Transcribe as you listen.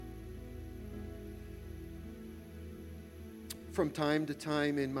From time to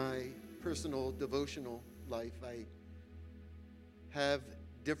time in my personal devotional life, I have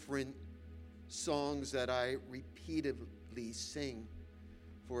different songs that I repeatedly sing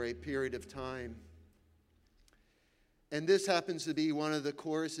for a period of time. And this happens to be one of the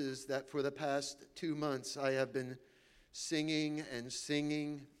choruses that for the past 2 months I have been singing and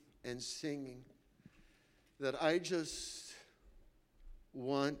singing and singing, that I just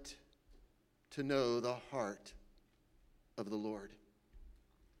want to know the heart of the Lord.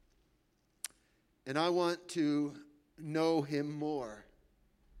 And I want to know him more.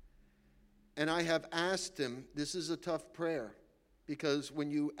 And I have asked him, this is a tough prayer, because when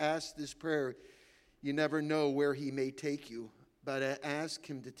you ask this prayer, you never know where he may take you. But I ask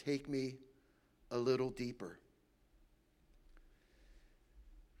him to take me a little deeper.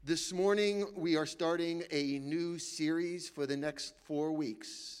 This morning, we are starting a new series for the next 4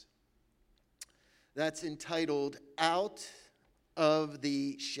 weeks. That's entitled, Out of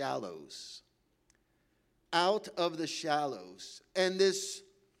the Shallows. Out of the Shallows. And this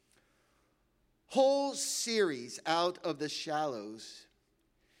whole series, Out of the Shallows,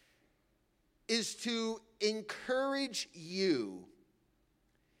 is to encourage you,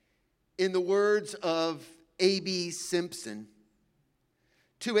 in the words of A.B. Simpson,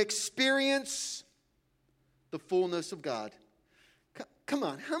 to experience the fullness of God. Come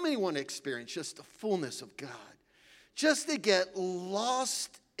on, how many want to experience just the fullness of God? Just to get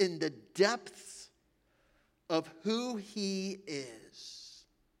lost in the depths of who he is.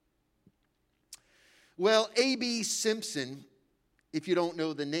 Well, A.B. Simpson, if you don't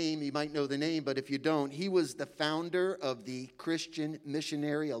know the name, you might know the name, but if you don't, he was the founder of the Christian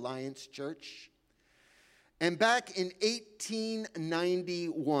Missionary Alliance Church. And back in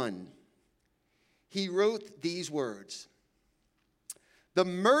 1891, he wrote these words, "The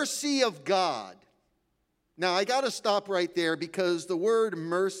mercy of God." Now, I got to stop right there, because the word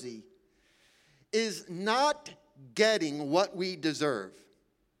mercy is not getting what we deserve.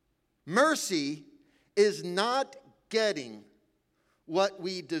 Mercy is not getting what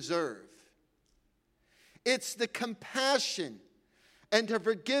we deserve. It's the compassion and the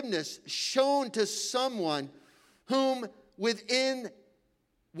forgiveness shown to someone whom within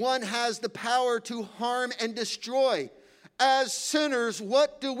one has the power to harm and destroy. As sinners,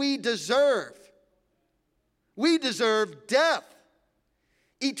 what do we deserve? We deserve death,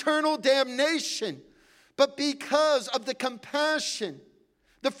 eternal damnation. But because of the compassion,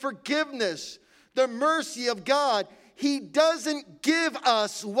 the forgiveness, the mercy of God, he doesn't give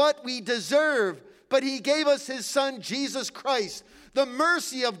us what we deserve, but he gave us his son, Jesus Christ. The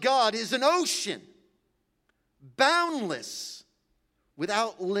mercy of God is an ocean, boundless,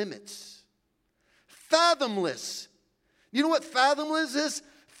 without limits, fathomless. You know what fathomless is?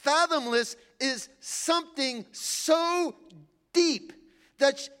 Fathomless is something so deep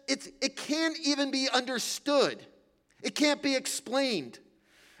that it can't even be understood. It can't be explained.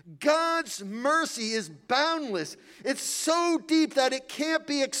 God's mercy is boundless. It's so deep that it can't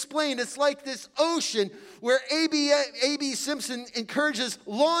be explained. It's like this ocean where A.B. Simpson encourages,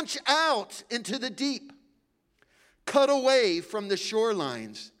 launch out into the deep. Cut away from the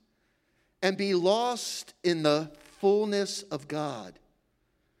shorelines and be lost in the fullness of God.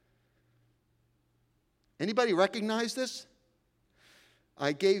 Anybody recognize this?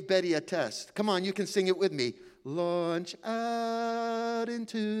 I gave Betty a test. Come on, you can sing it with me. Launch out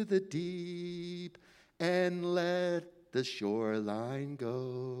into the deep and let the shoreline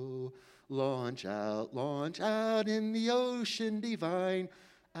go. Launch out in the ocean divine,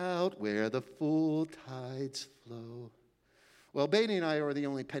 out where the full tides flow. Well, Betty and I are the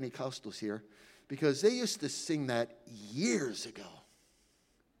only Pentecostals here, because they used to sing that years ago.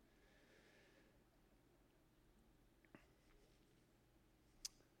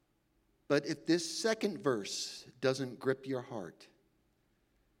 But if this second verse doesn't grip your heart,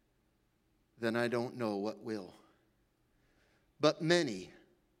 then I don't know what will. But many,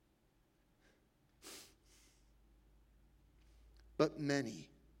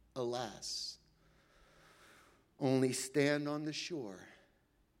 alas, only stand on the shore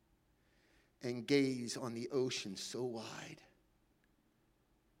and gaze on the ocean so wide.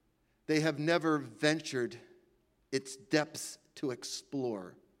 They have never ventured its depths to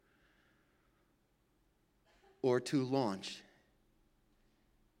explore or to launch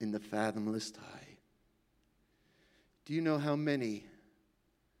in the fathomless tide. Do you know how many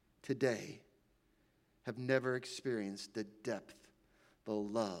today have never experienced the depth, the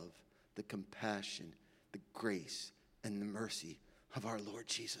love, the compassion, the grace, and the mercy of our Lord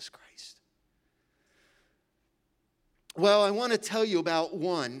Jesus Christ? Well, I want to tell you about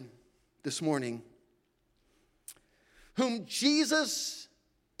one this morning whom Jesus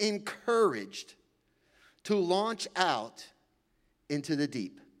encouraged to launch out into the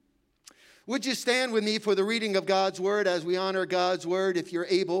deep. Would you stand with me for the reading of God's word as we honor God's word, if you're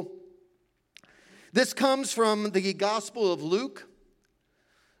able? This comes from the Gospel of Luke.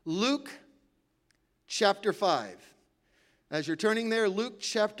 Luke chapter 5. As you're turning there, Luke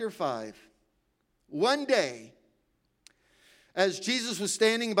chapter 5. One day, as Jesus was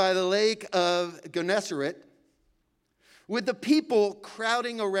standing by the lake of Gennesaret, with the people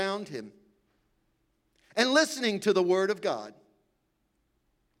crowding around him and listening to the word of God,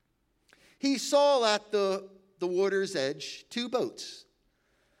 he saw at the water's edge 2 boats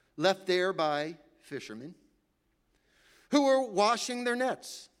left there by fishermen who were washing their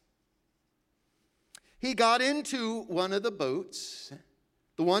nets. He got into one of the boats,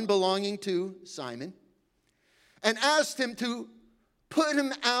 the one belonging to Simon, and asked him to put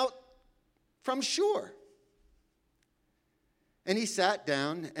him out from shore. And he sat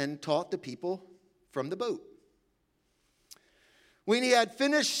down and taught the people from the boat. When he had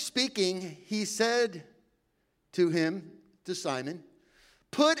finished speaking, he said to Simon,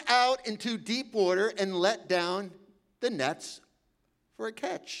 "Put out into deep water and let down the nets for a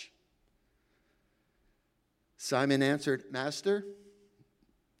catch." Simon answered, "Master,"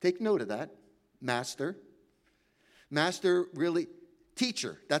 take note of that, master. Master, really,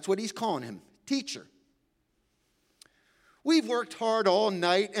 teacher. That's what he's calling him, teacher. "We've worked hard all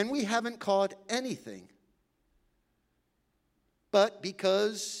night and we haven't caught anything. But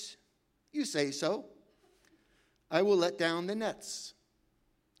because you say so, I will let down the nets."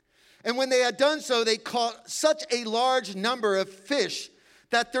 And when they had done so, they caught such a large number of fish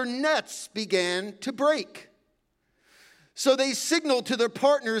that their nets began to break. So they signaled to their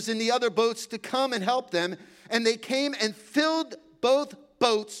partners in the other boats to come and help them. And they came and filled both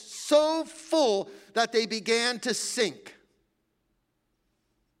boats so full that they began to sink.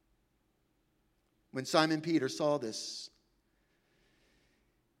 When Simon Peter saw this,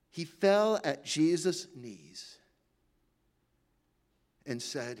 he fell at Jesus' knees and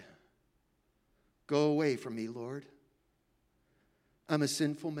said, "Go away from me, Lord. I'm a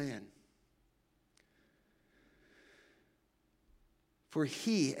sinful man." For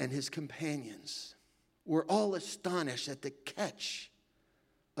he and his companions were all astonished at the catch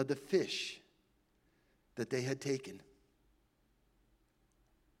of the fish that they had taken.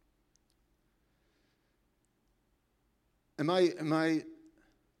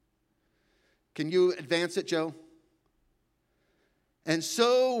 Can you advance it, Joe? "And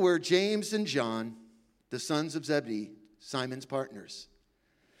so were James and John, the sons of Zebedee, Simon's partners.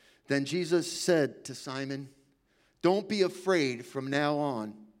 Then Jesus said to Simon, 'Don't be afraid from now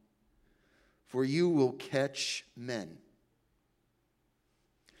on, for you will catch men.'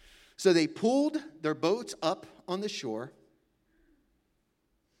 So they pulled their boats up on the shore,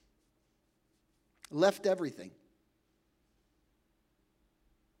 left everything,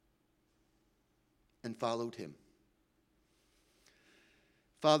 and followed him.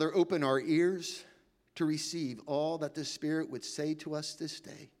 Father, open our ears to receive all that the Spirit would say to us this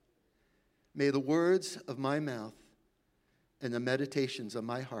day. May the words of my mouth and the meditations of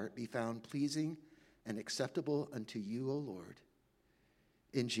my heart be found pleasing and acceptable unto you, O Lord.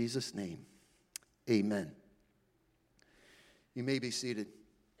 In Jesus' name, amen." You may be seated.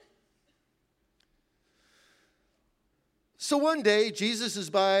 So one day, Jesus is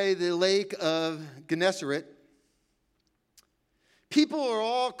by the lake of Gennesaret. People are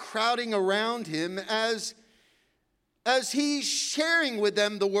all crowding around him as he's sharing with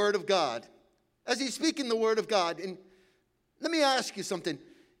them the Word of God, as he's speaking the Word of God. And let me ask you something.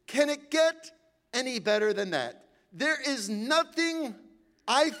 Can it get any better than that? There is nothing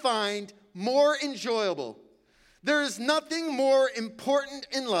I find more enjoyable. There is nothing more important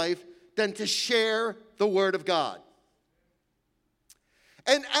in life than to share the Word of God.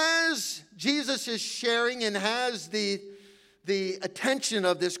 And as Jesus is sharing and has the attention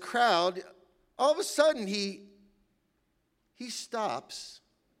of this crowd, all of a sudden he stops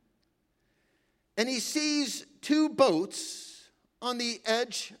and he sees 2 boats on the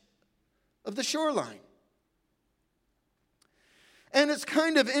edge of the shoreline. And it's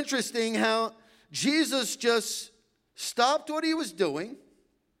kind of interesting how Jesus just stopped what he was doing.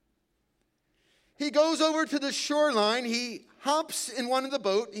 He goes over to the shoreline. He hops in one of the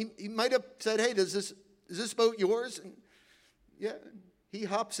boat. He might have said, "Hey, is this boat yours?" And yeah, he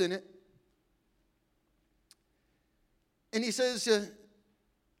hops in it. And he says,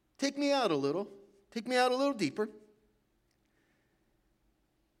 "Take me out a little. Take me out a little deeper."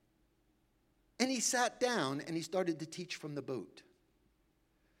 And he sat down and he started to teach from the boat.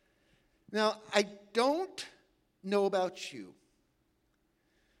 Now, I don't know about you,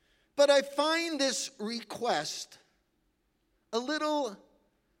 but I find this request a little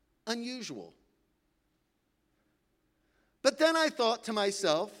unusual. But then I thought to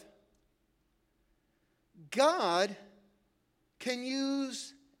myself, God can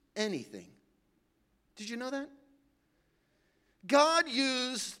use anything. Did you know that? God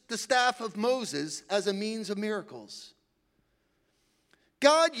used the staff of Moses as a means of miracles.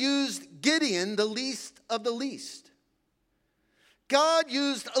 God used Gideon, the least of the least. God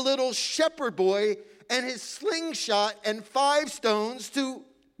used a little shepherd boy and his slingshot and 5 stones to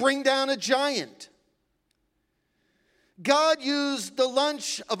bring down a giant. God used the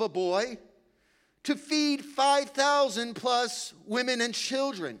lunch of a boy to feed 5,000 plus women and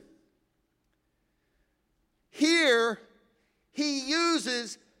children. Here, he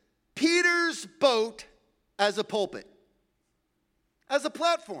uses Peter's boat as a pulpit, as a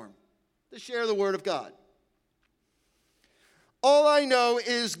platform to share the word of God. All I know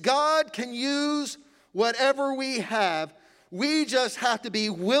is God can use whatever we have. We just have to be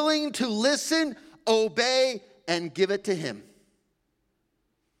willing to listen, obey, and give it to him.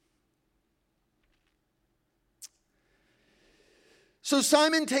 So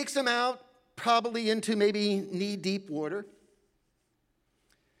Simon takes him out, probably into maybe knee-deep water.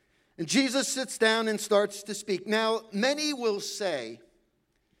 And Jesus sits down and starts to speak. Now, many will say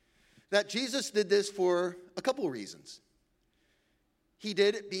that Jesus did this for a couple of reasons. He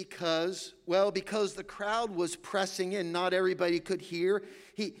did it because the crowd was pressing in. Not everybody could hear.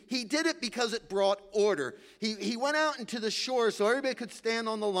 He did it because it brought order. He went out into the shore so everybody could stand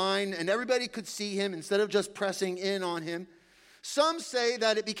on the line and everybody could see him instead of just pressing in on him. Some say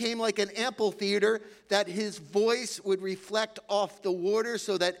that it became like an amphitheater, that his voice would reflect off the water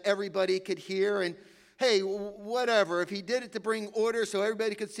so that everybody could hear. And hey, whatever. If he did it to bring order so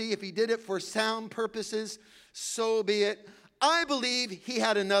everybody could see, if he did it for sound purposes, so be it. I believe he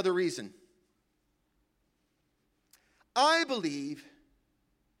had another reason. I believe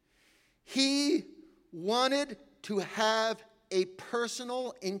he wanted to have a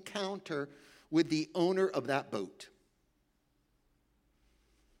personal encounter with the owner of that boat.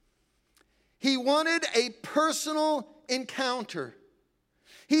 He wanted a personal encounter.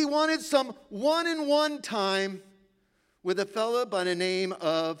 He wanted some one-on-one time with a fellow by the name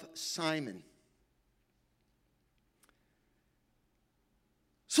of Simon.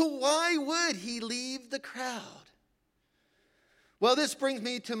 So why would he leave the crowd? Well, this brings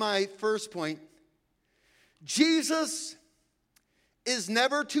me to my first point. Jesus is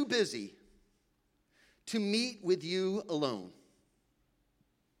never too busy to meet with you alone.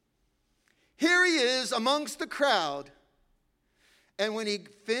 Here he is amongst the crowd, and when he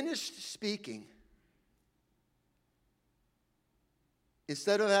finished speaking,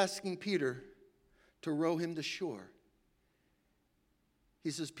 instead of asking Peter to row him to shore, he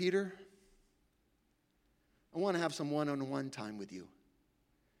says, Peter, I want to have some one-on-one time with you.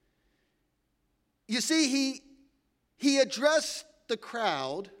 You see, he addressed the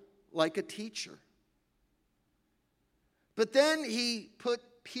crowd like a teacher. But then he put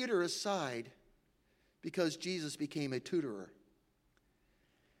Peter aside because Jesus became a tutorer.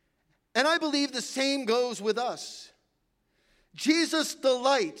 And I believe the same goes with us. Jesus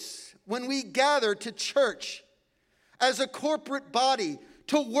delights when we gather to church as a corporate body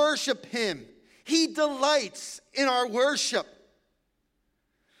to worship him. He delights in our worship.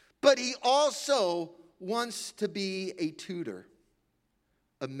 But he also wants to be a tutor,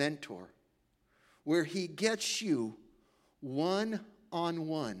 a mentor, where he gets you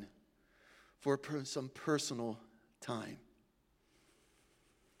one-on-one for some personal time.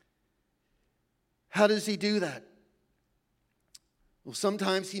 How does he do that? Well,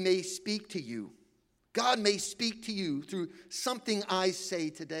 sometimes he may speak to you. God may speak to you through something I say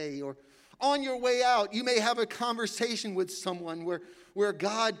today, or on your way out, you may have a conversation with someone where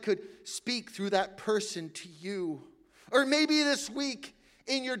God could speak through that person to you. Or maybe this week,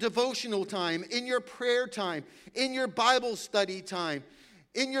 in your devotional time, in your prayer time, in your Bible study time,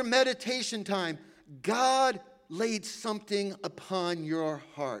 in your meditation time, God laid something upon your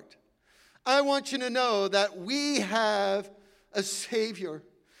heart. I want you to know that we have a Savior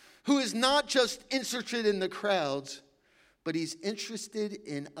who is not just interested in the crowds, but he's interested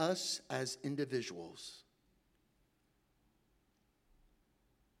in us as individuals.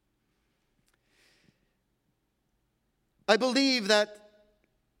 I believe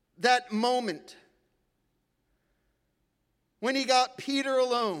that moment when he got Peter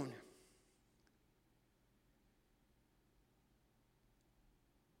alone,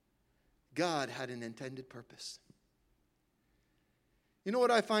 God had an intended purpose. You know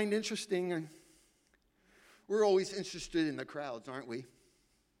what I find interesting? We're always interested in the crowds, aren't we?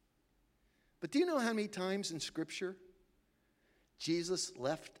 But do you know how many times in Scripture Jesus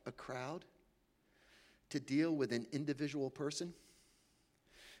left a crowd to deal with an individual person?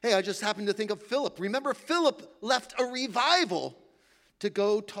 Hey, I just happened to think of Philip. Remember, Philip left a revival to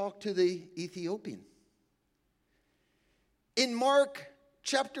go talk to the Ethiopian. In Mark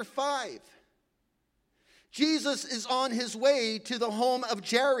chapter 5, Jesus is on his way to the home of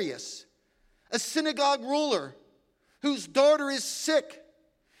Jairus, a synagogue ruler whose daughter is sick.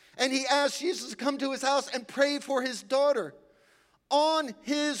 And he asks Jesus to come to his house and pray for his daughter. On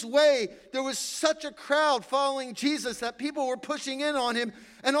his way, there was such a crowd following Jesus that people were pushing in on him.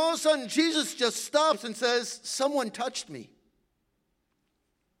 And all of a sudden, Jesus just stops and says, "Someone touched me."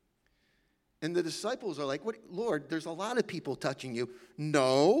 And the disciples are like, "What, Lord, there's a lot of people touching you."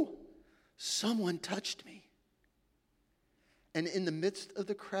 "No, someone touched me." And in the midst of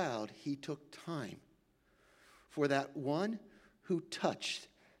the crowd, he took time for that one who touched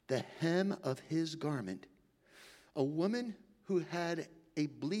the hem of his garment, a woman who had a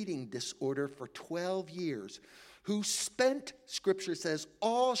bleeding disorder for 12 years, who spent, Scripture says,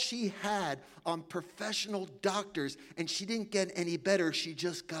 all she had on professional doctors, and she didn't get any better, she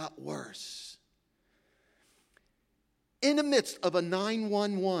just got worse. In the midst of a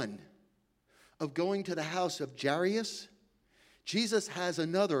 911 of going to the house of Jairus, Jesus has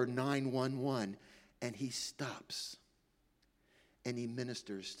another 911, and he stops, and he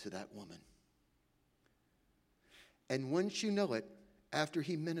ministers to that woman. And once you know it, after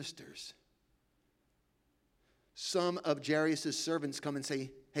he ministers, some of Jairus' servants come and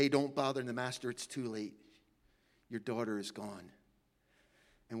say, "Hey, don't bother the master, it's too late. Your daughter is gone."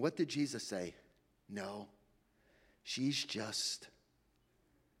 And what did Jesus say? "No, she's just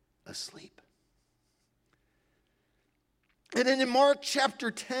asleep." And then in Mark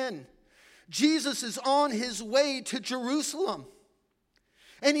chapter 10, Jesus is on his way to Jerusalem.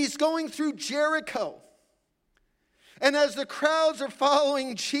 And he's going through Jericho. And as the crowds are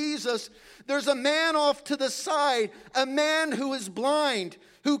following Jesus, there's a man off to the side, a man who is blind,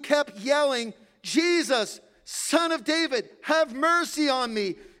 who kept yelling, "Jesus, Son of David, have mercy on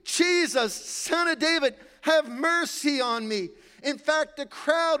me. Jesus, Son of David, have mercy on me." In fact, the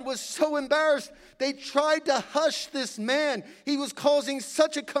crowd was so embarrassed, they tried to hush this man. He was causing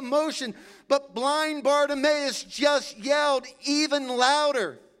such a commotion, but blind Bartimaeus just yelled even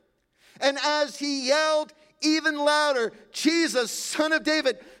louder. And as he yelled even louder, "Jesus, Son of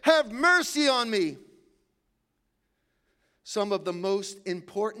David, have mercy on me," some of the most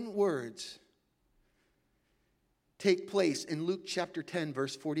important words take place in Luke chapter 10,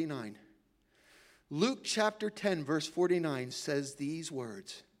 verse 49. Luke chapter 10, verse 49 says these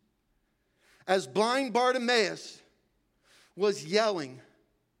words. As blind Bartimaeus was yelling,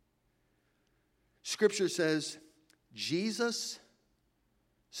 Scripture says, Jesus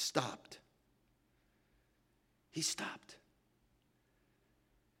stopped. He stopped.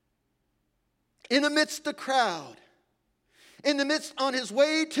 In the midst of the crowd, in the midst on his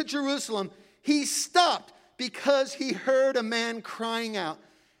way to Jerusalem, he stopped because he heard a man crying out.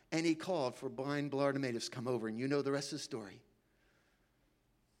 And he called for blind Bartimaeus to come over. And you know the rest of the story.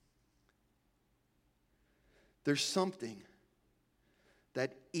 There's something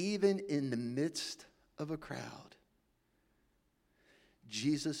that even in the midst of a crowd,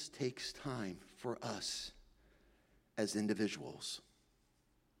 Jesus takes time for us as individuals.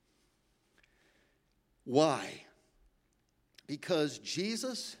 Why? Because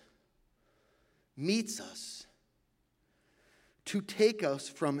Jesus meets us to take us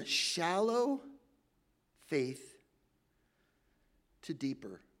from shallow faith to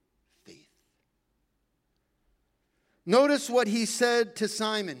deeper faith. Notice what he said to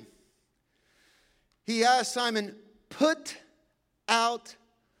Simon. He asked Simon, "Put out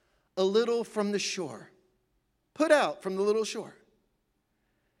a little from the shore." Put out from the little shore.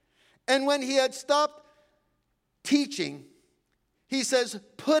 And when he had stopped teaching, he says,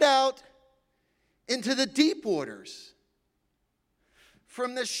 "Put out into the deep waters."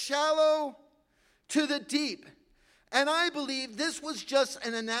 From the shallow to the deep. And I believe this was just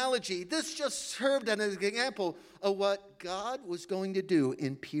an analogy. This just served as an example of what God was going to do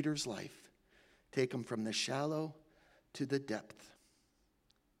in Peter's life. Take him from the shallow to the depth,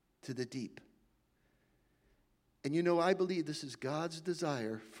 to the deep. And you know, I believe this is God's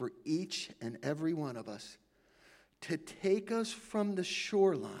desire for each and every one of us to take us from the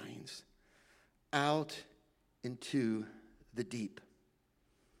shorelines out into the deep.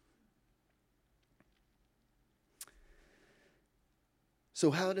 So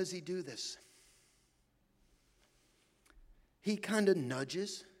how does he do this? He kind of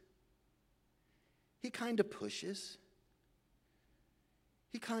nudges. he kind of pushes.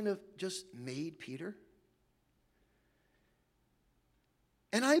 He kind of just made Peter.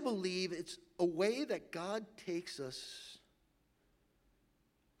 And I believe it's a way that God takes us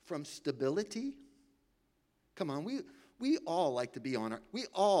from stability. Come on, we all like to be on our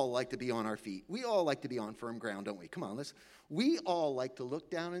feet. We all like to be on firm ground, don't we? Come on, we all like to look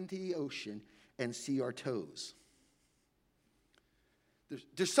down into the ocean and see our toes.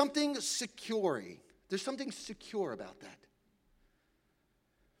 There's something secure. There's something secure about that.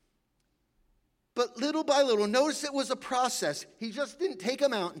 But little by little, notice it was a process. He just didn't take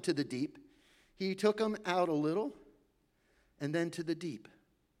them out into the deep. He took them out a little and then to the deep.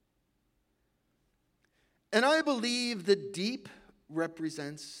 And I believe the deep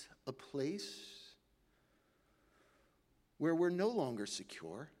represents a place where we're no longer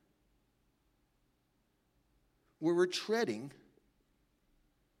secure, where we're treading,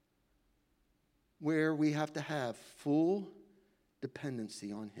 where we have to have full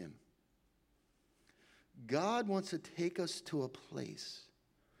dependency on him. God wants to take us to a place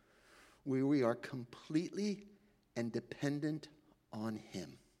where we are completely and dependent on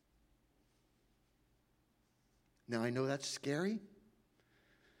him. Now, I know that's scary.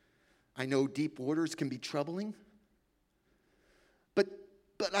 I know deep waters can be troubling.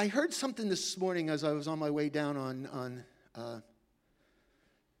 But I heard something this morning as I was on my way down on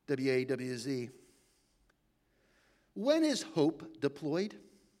WAWZ. When is hope deployed?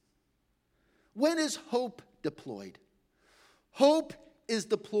 When is hope deployed? Hope is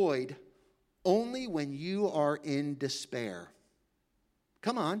deployed only when you are in despair.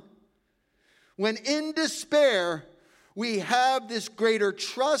 Come on. When in despair, we have this greater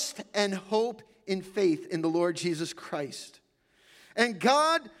trust and hope in faith in the Lord Jesus Christ. And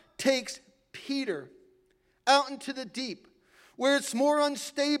God takes Peter out into the deep, where it's more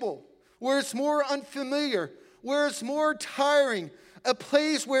unstable, where it's more unfamiliar, where it's more tiring, a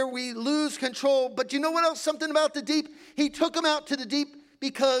place where we lose control. But you know what else? Something about the deep. He took him out to the deep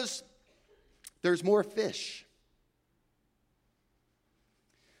because there's more fish.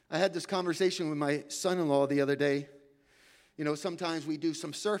 I had this conversation with my son-in-law the other day. You know, sometimes we do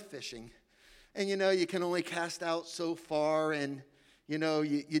some surf fishing. And, you know, you can only cast out so far. And, you know,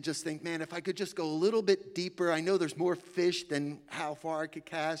 you just think, man, if I could just go a little bit deeper, I know there's more fish than how far I could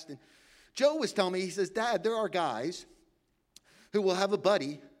cast. And Joe was telling me, he says, Dad, there are guys who will have a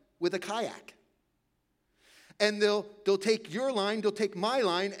buddy with a kayak. And they'll take your line, they'll take my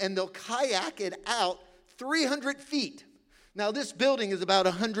line, and they'll kayak it out 300 feet. Now, this building is about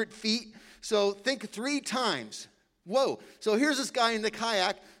 100 feet, so think 3 times. Whoa. So here's this guy in the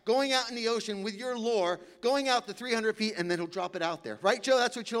kayak going out in the ocean with your lure, going out the 300 feet, and then he'll drop it out there. Right, Joe?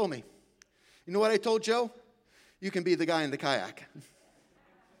 That's what you told me. You know what I told Joe? You can be the guy in the kayak.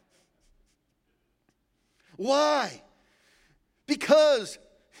 Why? Because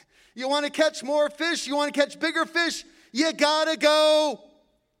you want to catch more fish, you want to catch bigger fish, you got to go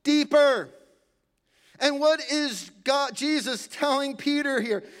deeper. And what is Jesus telling Peter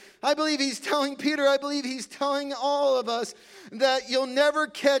here? I believe he's telling Peter, I believe he's telling all of us that you'll never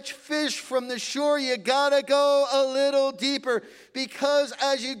catch fish from the shore. You gotta go a little deeper, because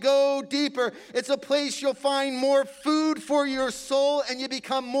as you go deeper, it's a place you'll find more food for your soul, and you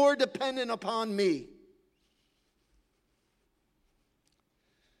become more dependent upon me.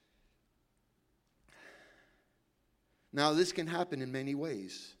 Now, this can happen in many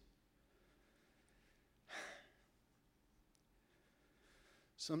ways.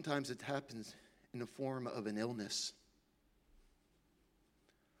 Sometimes it happens in the form of an illness.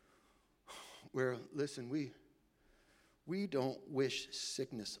 Where, listen, we don't wish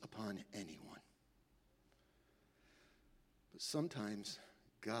sickness upon anyone. But sometimes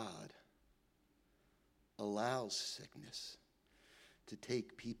God allows sickness to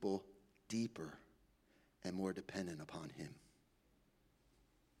take people deeper and more dependent upon him.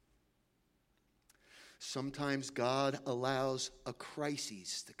 Sometimes God allows a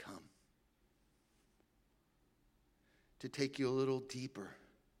crisis to come to take you a little deeper,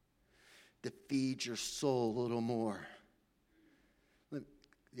 to feed your soul a little more.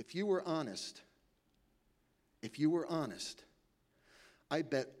 If you were honest, I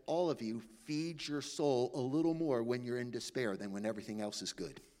bet all of you feed your soul a little more when you're in despair than when everything else is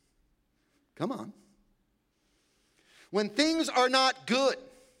good. Come on. When things are not good,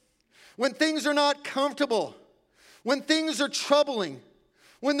 when things are not comfortable, when things are troubling,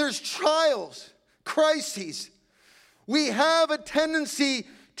 when there's trials, crises, we have a tendency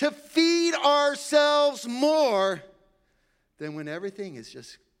to feed ourselves more than when everything is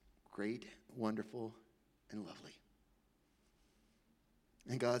just great, wonderful, and lovely.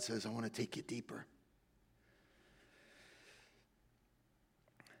 And God says, I want to take you deeper.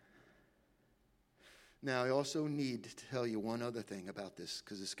 Now, I also need to tell you one other thing about this,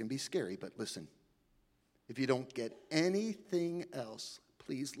 because this can be scary, but listen. If you don't get anything else,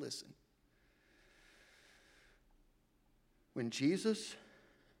 please listen. When Jesus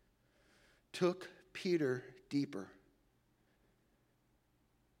took Peter deeper,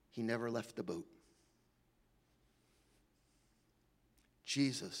 he never left the boat.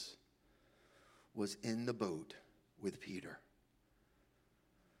 Jesus was in the boat with Peter.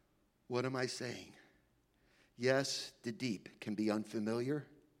 What am I saying? Yes, the deep can be unfamiliar.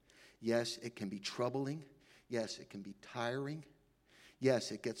 Yes, it can be troubling. Yes, it can be tiring.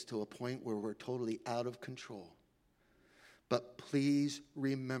 Yes, it gets to a point where we're totally out of control. But please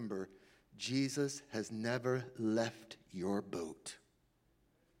remember, Jesus has never left your boat.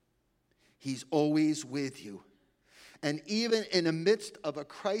 He's always with you. And even in the midst of a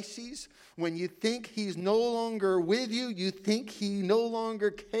crisis, when you think he's no longer with you, you think he no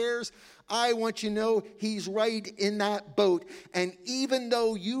longer cares, I want you to know he's right in that boat. And even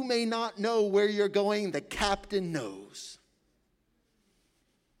though you may not know where you're going, the captain knows.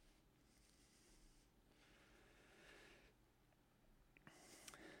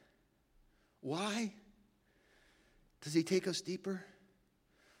 Why does he take us deeper?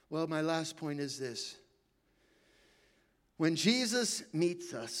 Well, my last point is this. When Jesus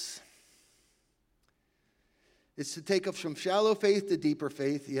meets us, it's to take us from shallow faith to deeper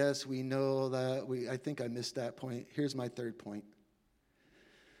faith. Yes, we know that. I think I missed that point. Here's my third point.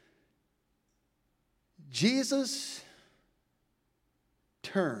 Jesus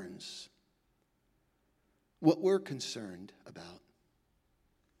turns what we're concerned about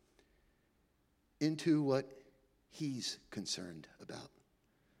into what he's concerned about.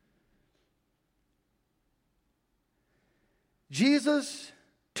 Jesus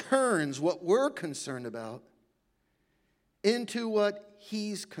turns what we're concerned about into what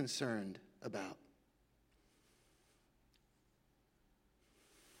he's concerned about.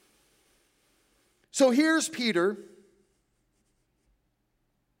 So here's Peter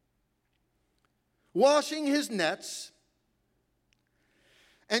washing his nets.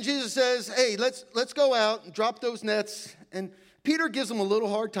 And Jesus says, hey, let's go out and drop those nets. And Peter gives him a little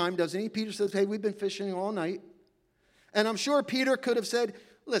hard time, doesn't he? Peter says, hey, we've been fishing all night. And I'm sure Peter could have said,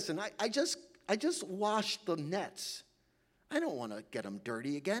 listen, I just washed the nets. I don't want to get them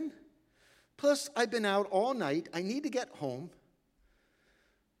dirty again. Plus, I've been out all night. I need to get home.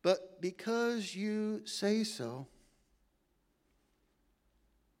 But because you say so.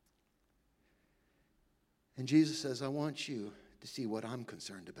 And Jesus says, I want you to see what I'm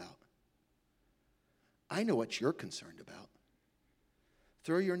concerned about. I know what you're concerned about.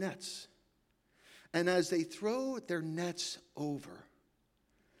 Throw your nets. And as they throw their nets over,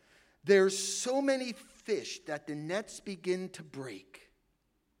 there's so many fish that the nets begin to break.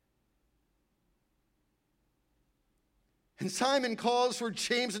 And Simon calls for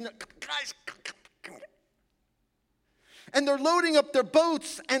James and guys, come here. And they're loading up their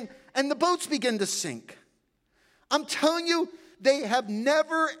boats, and the boats begin to sink. I'm telling you, they have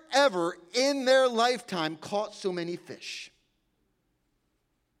never, ever in their lifetime caught so many fish.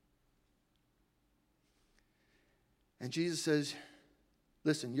 And Jesus says,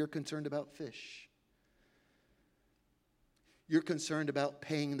 listen, you're concerned about fish. You're concerned about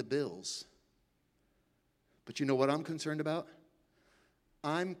paying the bills. But you know what I'm concerned about?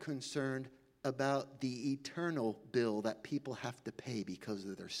 I'm concerned about the eternal bill that people have to pay because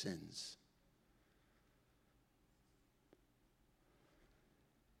of their sins.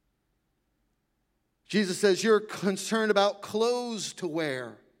 Jesus says, you're concerned about clothes to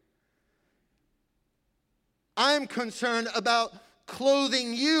wear. I'm concerned about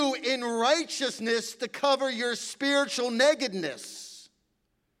clothing you in righteousness to cover your spiritual nakedness.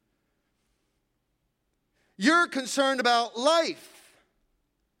 You're concerned about life.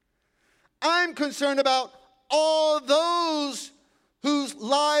 I'm concerned about all those whose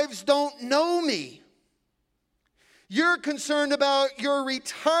lives don't know me. You're concerned about your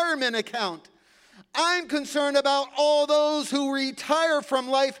retirement account. I'm concerned about all those who retire from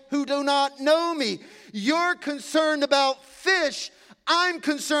life who do not know me. You're concerned about fish. I'm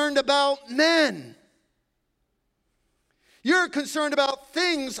concerned about men. You're concerned about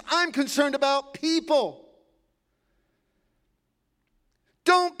things. I'm concerned about people.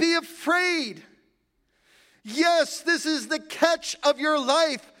 Don't be afraid. Yes, this is the catch of your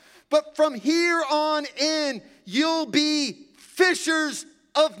life, but from here on in, you'll be fishers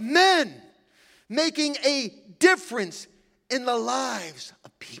of men, making a difference in the lives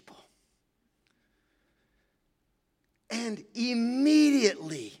of people. And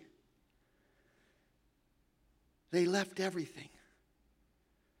immediately, they left everything.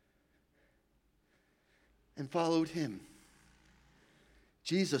 and followed him.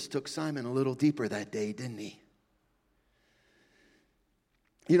 Jesus took Simon a little deeper that day, didn't he?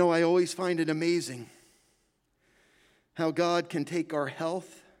 You know, I always find it amazing how God can take our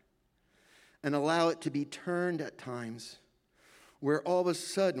health and allow it to be turned at times where all of a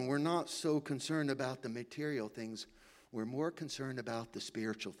sudden we're not so concerned about the material things, we're more concerned about the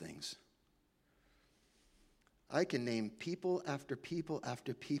spiritual things. I can name people after people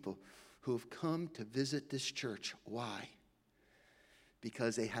after people who have come to visit this church. Why?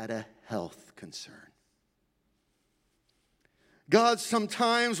 Because they had a health concern. God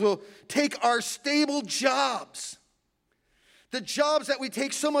sometimes will take our stable jobs, the jobs that we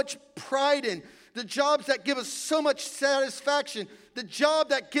take so much pride in, the jobs that give us so much satisfaction, the job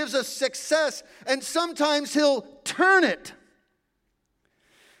that gives us success, and sometimes he'll turn it.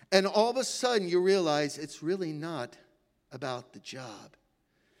 And all of a sudden you realize it's really not about the job.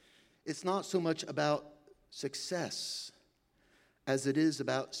 It's not so much about success as it is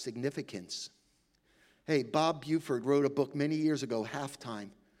about significance. Hey, Bob Buford wrote a book many years ago, Halftime.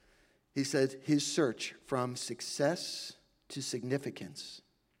 He said his search from success to significance.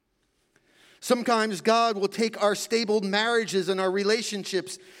 Sometimes God will take our stable marriages and our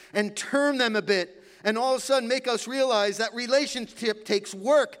relationships and turn them a bit, and all of a sudden make us realize that relationship takes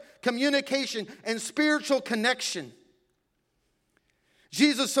work, communication, and spiritual connection.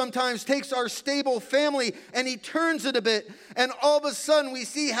 Jesus sometimes takes our stable family and he turns it a bit, and all of a sudden we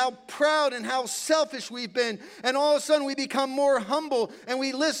see how proud and how selfish we've been, and all of a sudden we become more humble and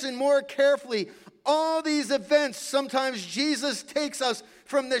we listen more carefully. All these events, sometimes Jesus takes us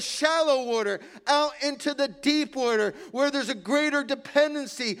from the shallow water out into the deep water, where there's a greater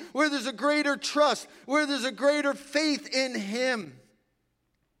dependency, where there's a greater trust, where there's a greater faith in him.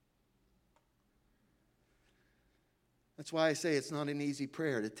 That's why I say it's not an easy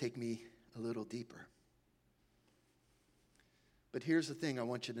prayer to take me a little deeper. But here's the thing I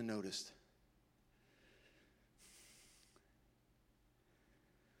want you to notice.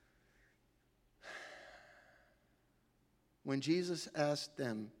 When Jesus asked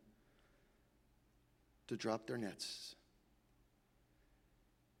them to drop their nets,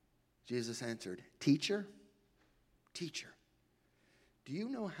 Jesus answered, Teacher, do you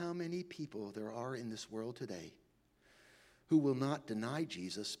know how many people there are in this world today who will not deny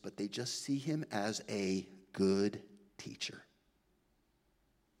Jesus, but they just see him as a good teacher?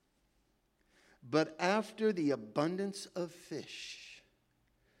 But after the abundance of fish,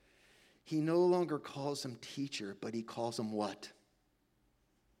 he no longer calls him teacher, but he calls him what?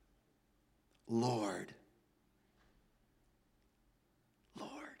 Lord.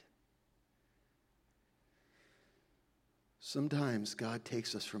 Lord. Sometimes God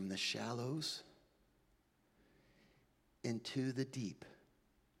takes us from the shallows into the deep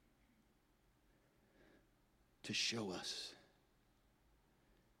to show us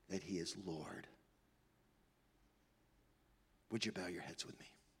that he is Lord. Would you bow your heads with me?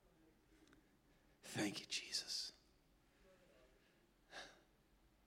 Thank you, Jesus.